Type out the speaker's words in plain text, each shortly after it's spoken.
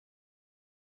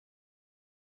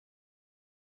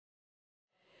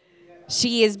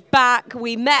She is back.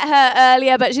 We met her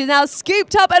earlier, but she's now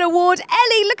scooped up an award.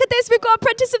 Ellie, look at this. We've got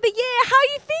Apprentice of the Year. How are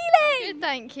you feeling? Good,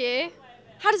 thank you.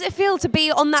 How does it feel to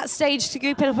be on that stage,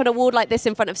 scooping up an award like this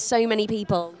in front of so many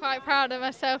people? Quite proud of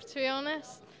myself, to be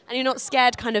honest. And you're not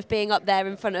scared kind of being up there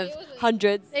in front of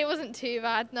hundreds? It wasn't too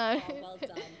bad, no. Oh, well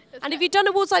done. And have you done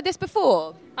awards like this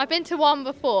before? I've been to one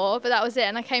before, but that was it,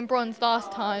 and I came bronze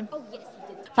last time. Oh, yes,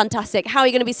 you did. Fantastic. How are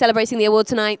you going to be celebrating the award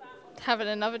tonight? Having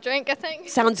another drink, I think.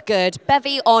 Sounds good.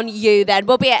 Bevy on you then.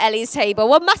 We'll be at Ellie's table.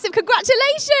 Well, massive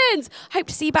congratulations. Hope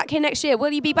to see you back here next year.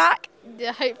 Will you be back?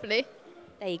 Yeah, hopefully.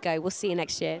 There you go. We'll see you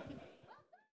next year.